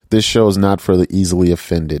This show is not for the easily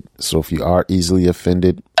offended. So if you are easily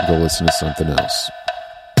offended, go listen to something else.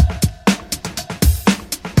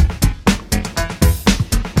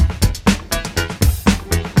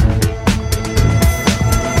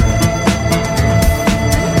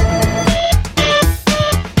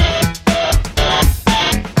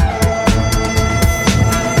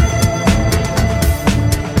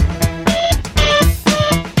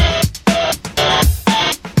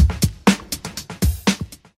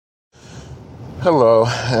 Hello,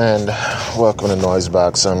 and welcome to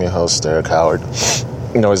NoiseBoxx. I'm your host, Eric Howard.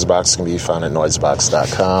 NoiseBoxx can be found at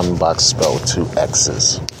NoiseBoxx.com, box spelled with 2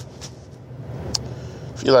 X's.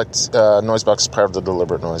 If you like, NoiseBoxx is part of the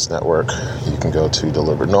Deliberate Noise Network. You can go to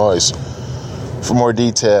Deliberate Noise for more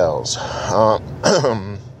details.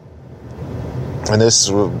 And this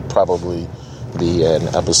will probably be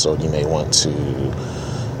an episode you may want to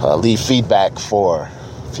leave feedback for.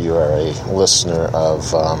 If you are a listener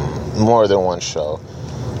of more than one show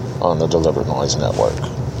on the Deliberate Noise Network.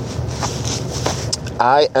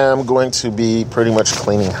 I am going to be pretty much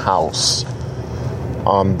cleaning house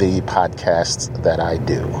on the podcast that I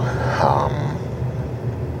do.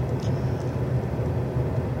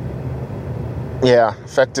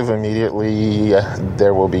 Effective immediately,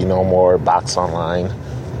 there will be no more BoxxOnline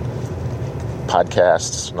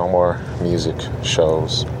podcasts, no more music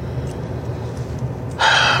shows.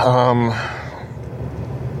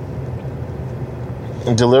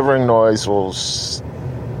 Delivering noise,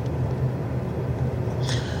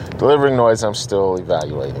 I'm still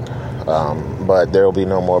evaluating. But there will be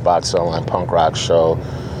no more BoxxOnline punk rock show,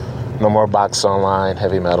 no more BoxxOnline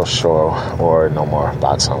heavy metal show, or no more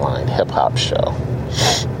BoxxOnline hip hop show.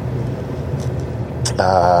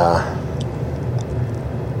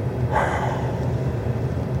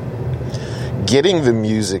 Getting the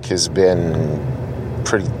music has been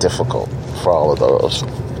pretty difficult for all of those.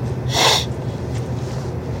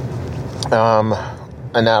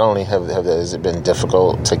 And not only has it been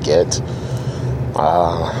difficult to get,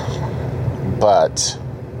 but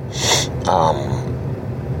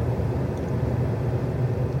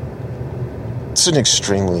it's an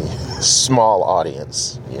extremely small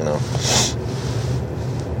audience, you know.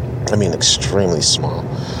 I mean, extremely small.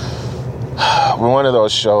 One of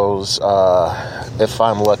those shows, if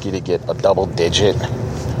I'm lucky to get a double digit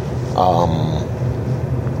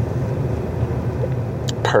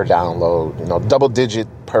per download, double digit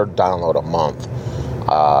per download a month,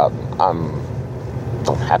 I'm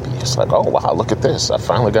happy. It's like, oh wow, look at this, I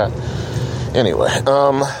finally got. Anyway,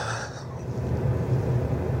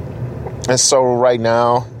 and so right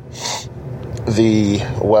now the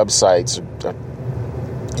websites are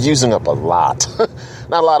using up a lot.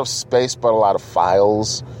 Not a lot of space, but a lot of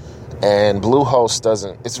files. And Bluehost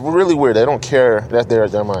doesn't. It's really weird. They don't care that they're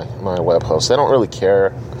my web host. They don't really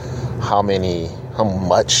care how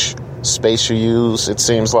much space you use, it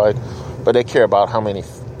seems like, but they care about how many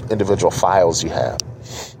individual files you have.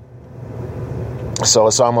 So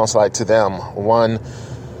it's almost like, to them, one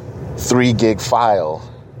 3 gig file.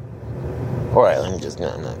 All right, let me just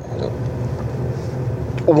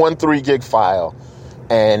one 3 gig file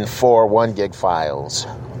and 4 1 gig files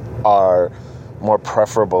are more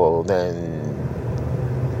preferable than,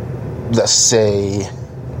 let's say,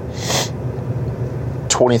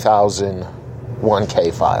 20,000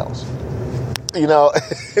 1K files.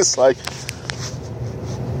 It's like,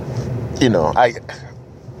 you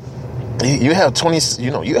have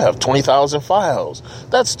 20,000 files.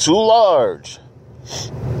 That's too large.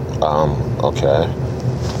 Okay.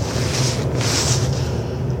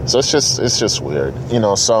 So it's just weird,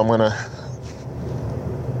 so I'm gonna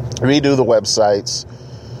redo the websites.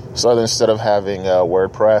 So instead of having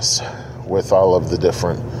WordPress with all of the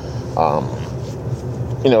different,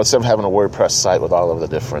 instead of having a WordPress site with all of the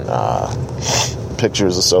different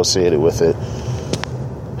pictures associated with it,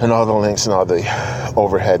 and all the links and all the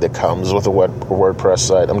overhead that comes with a WordPress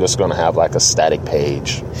site, I'm just going to have like a static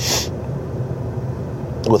page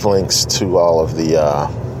with links to all of the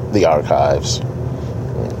archives.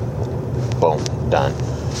 Boom, done.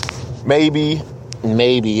 Maybe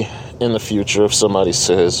in the future, if somebody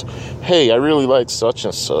says, hey, I really like such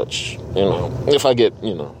and such, if I get,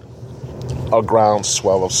 a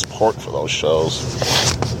groundswell of support for those shows,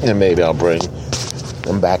 then maybe I'll bring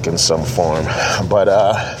them back in some form. But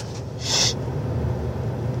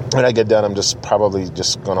when I get done, I'm probably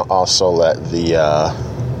going to also let the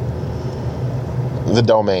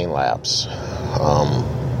domain lapse.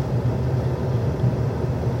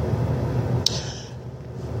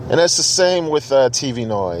 And that's the same with TV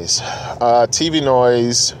Noise. TV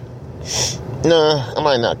Noise, I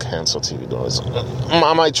might not cancel TV Noise.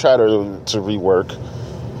 I might try to rework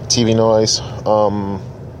TV Noise.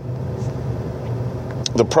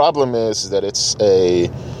 The problem is that it's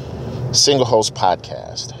a single host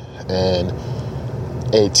podcast, and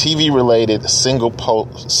a TV related single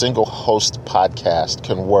host podcast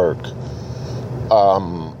can work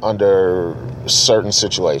under certain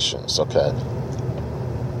situations. Okay,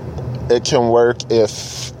 it can work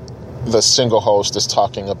if the single host is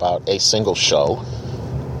talking about a single show,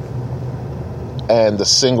 and the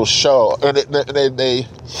single show, they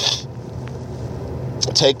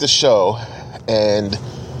take the show and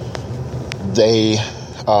they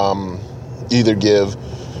either give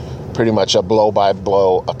pretty much a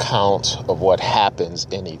blow-by-blow account of what happens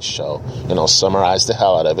in each show. Summarize the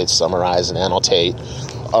hell out of it, summarize and annotate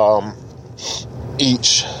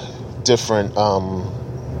each different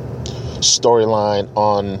storyline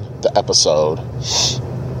on the episode.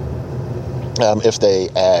 If they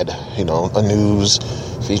add, a news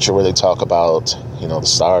feature where they talk about, the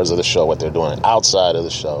stars of the show, what they're doing outside of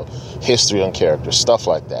the show, history on characters, stuff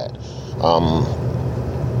like that.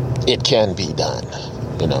 It can be done,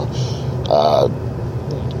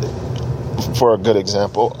 for a good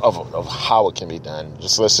example of how it can be done,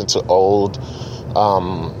 just listen to old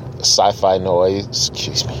sci-fi noise,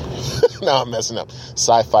 now I'm messing up,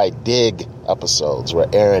 sci-fi dig episodes where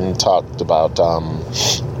Aaron talked about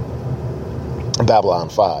Babylon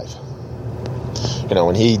 5.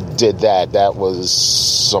 When he did that, that was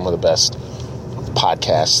some of the best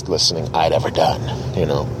podcast listening I'd ever done, And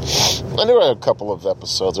there were a couple of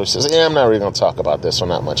episodes where he says, I'm not really going to talk about this one,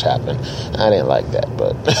 not much happened. I didn't like that,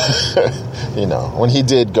 but, when he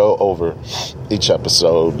did go over each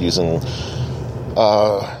episode using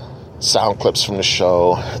sound clips from the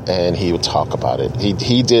show, and he would talk about it.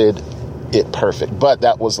 He did it perfect, but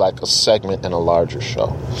that was like a segment in a larger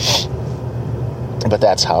show. But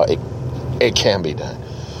that's how it can be done.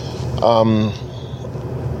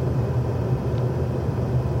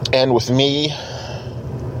 And with me,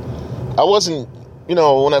 I wasn't,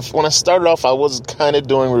 when I started off, I was kind of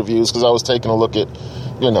doing reviews because I was taking a look at,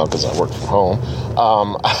 because I work from home.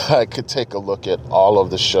 I could take a look at all of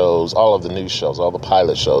the shows, all of the new shows, all the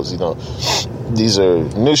pilot shows. These are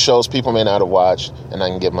new shows people may not have watched, and I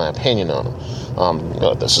can give my opinion on them.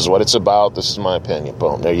 This is what it's about. This is my opinion.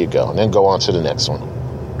 Boom, there you go. And then go on to the next one.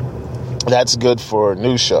 That's good for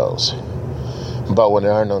new shows. But when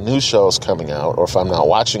there are no new shows coming out, or if I'm not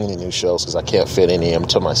watching any new shows because I can't fit any of them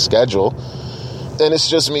to my schedule, then it's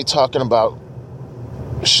just me talking about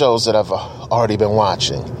shows that I've already been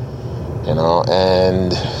watching.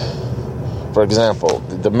 And for example,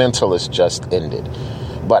 The Mentalist just ended.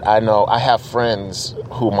 But I know I have friends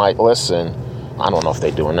who might listen. I don't know if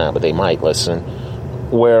they're doing that, but they might listen,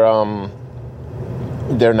 where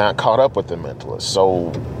they're not caught up with The Mentalist.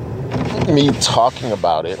 So me talking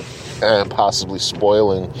about it and possibly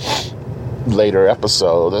spoiling later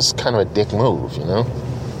episodes, that's kind of a dick move,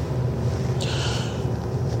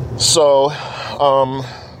 So,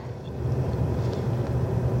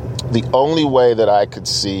 the only way that I could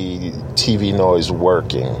see TV Noise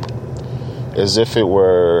working is if it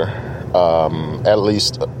were at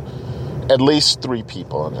least 3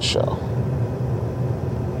 people on the show.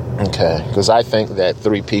 Okay, because I think that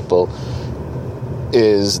 3 people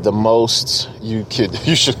is the most you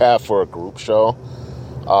should have for a group show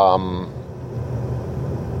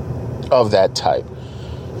of that type.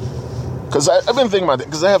 Because I've been thinking about it,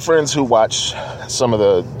 because I have friends who watch some of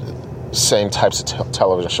the same types of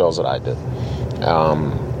television shows that I do.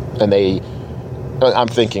 And I'm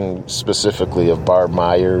thinking specifically of Barb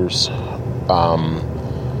Myers from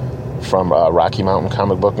Rocky Mountain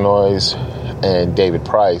Comic Book Noise, and David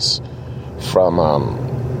Price from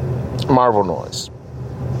Marvel Noise.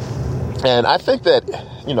 And I think that,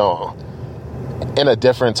 in a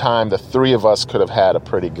different time, the 3 of us could have had a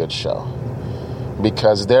pretty good show.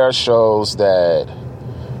 Because there are shows that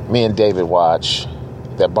me and David watch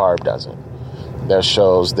that Barb doesn't. There are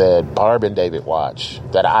shows that Barb and David watch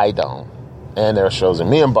that I don't. And there are shows that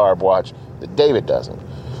me and Barb watch that David doesn't.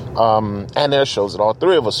 And there are shows that all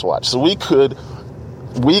 3 of us watch. So we could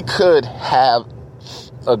have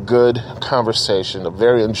a good conversation, a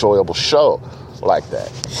very enjoyable show like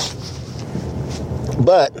that.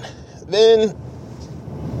 But then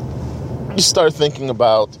you start thinking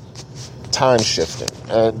about time shifting.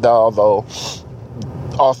 And although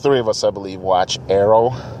all 3 of us, I believe, watch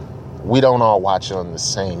Arrow, we don't all watch it on the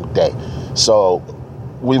same day. So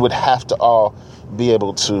we would have to all be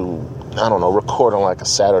able to, record on like a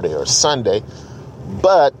Saturday or a Sunday.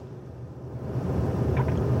 But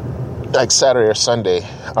like Saturday or Sunday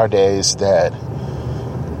are days that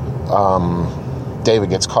David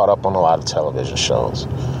gets caught up on a lot of television shows,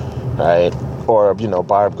 right? Or,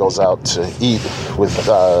 Barb goes out to eat with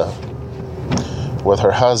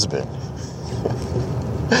her husband.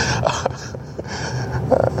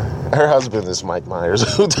 Her husband is Mike Myers,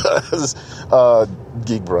 who does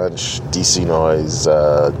Geek Brunch, DC Noise,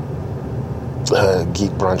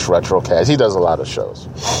 Geek Brunch Retrocast. He does a lot of shows.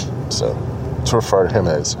 So to refer to him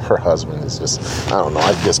as her husband is just, I don't know,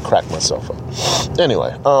 I just cracked myself up.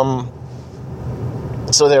 Anyway,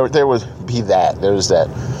 so there would be that. There's that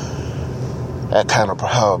kind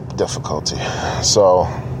of difficulty. So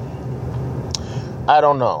I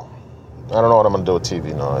don't know. I don't know what I'm going to do with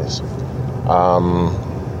TV Noise.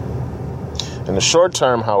 In the short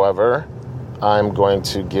term, however, I'm going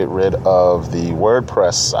to get rid of the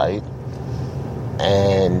WordPress site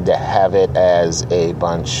and have it as a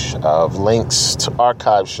bunch of links to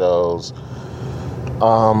archive shows.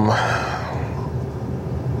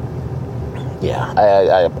 Yeah,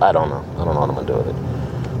 I don't know. I don't know what I'm going to do with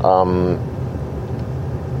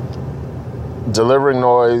it. Delivering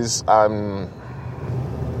noise, I don't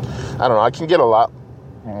know. I can get a lot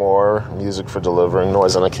more music for delivering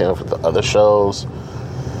noise than I can for the other shows.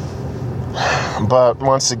 But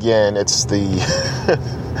once again, it's the...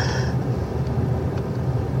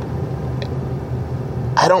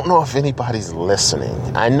 I don't know if anybody's listening.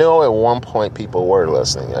 I know at one point people were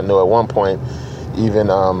listening. I know at one point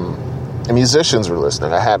even musicians were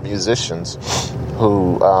listening. I had musicians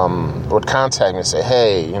who would contact me and say,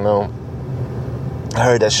 hey, I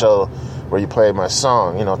heard that show where you played my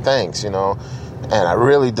song, thanks, and I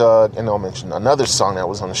really dug, and they'll mention another song that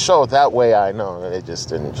was on the show. That way I know that they just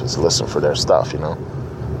didn't just listen for their stuff, There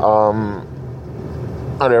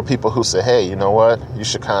are people who say, hey, you know what? You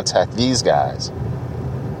should contact these guys.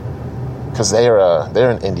 Because they're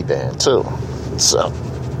an indie band, too. So,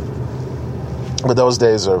 but those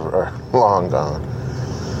days are long gone.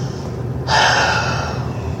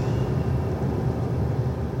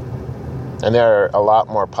 And there are a lot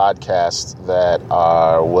more podcasts that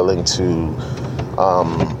are willing to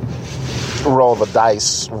roll the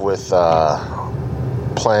dice with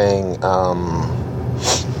playing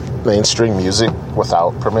mainstream music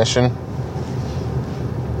without permission.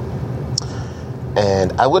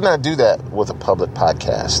 And I would not do that with a public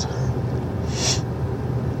podcast.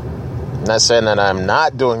 I'm not saying that I'm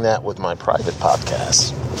not doing that with my private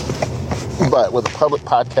podcast. But with a public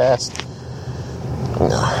podcast,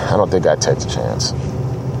 no, I don't think I'd take the chance.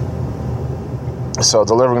 So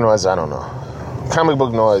delivering noise, I don't know. Comic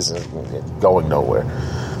book noise is going nowhere.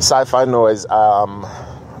 Sci-fi noise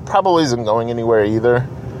probably isn't going anywhere either.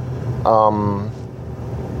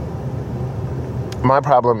 My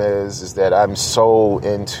problem is that I'm so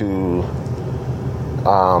into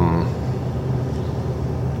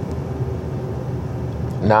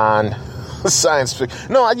non-science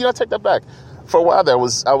fiction. No, take that back. For a while there, I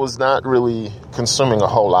was not really consuming a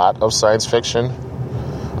whole lot of science fiction.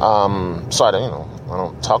 So I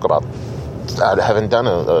don't talk about. I haven't done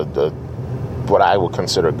a what I would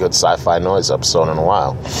consider a good sci-fi noise episode in a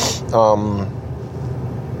while.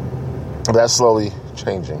 That's slowly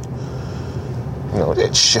changing.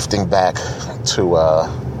 It's shifting back to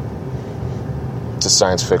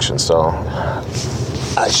science fiction. So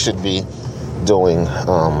I should be doing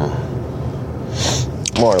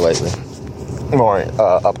more lately, more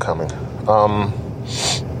upcoming.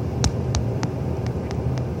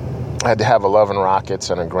 I had to have a Love and Rockets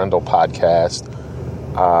and a Grendel podcast.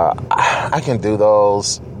 I can do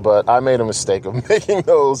those, but I made a mistake of making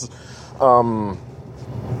those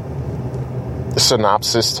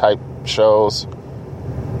synopsis type shows.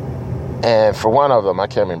 And for one of them, I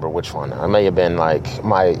can't remember which one. I may have been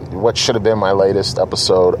what should have been my latest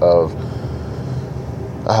episode of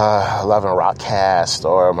Love and Rockcast,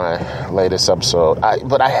 or my latest episode.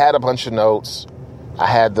 But I had a bunch of notes. I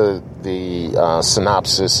had the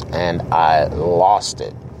synopsis, and I lost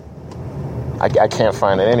it. I can't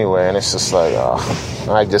find it anywhere, and it's just like,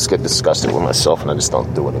 I just get disgusted with myself, and I just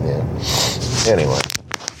don't do it again. Anyway.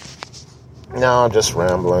 No, I'm just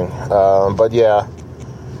rambling. But yeah,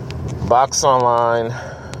 BoxxOnline,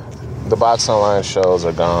 the BoxxOnline shows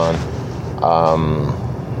are gone.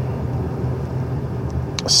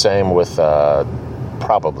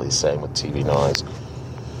 Probably same with TV Noise.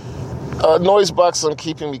 NoiseBoxx I'm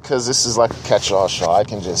keeping because this is like a catch-all show. I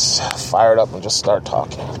can just fire it up and just start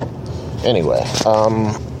talking. Anyway,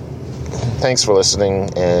 thanks for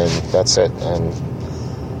listening, and that's it. And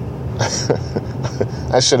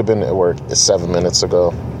I should have been at work 7 minutes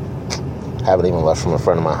ago. Haven't even left from in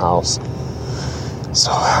front of my house.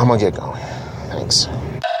 So I'm going to get going. Thanks.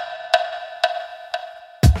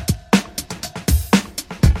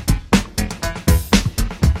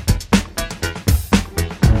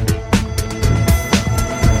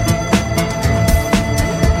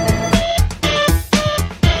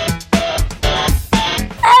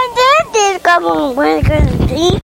 up on Winter's team.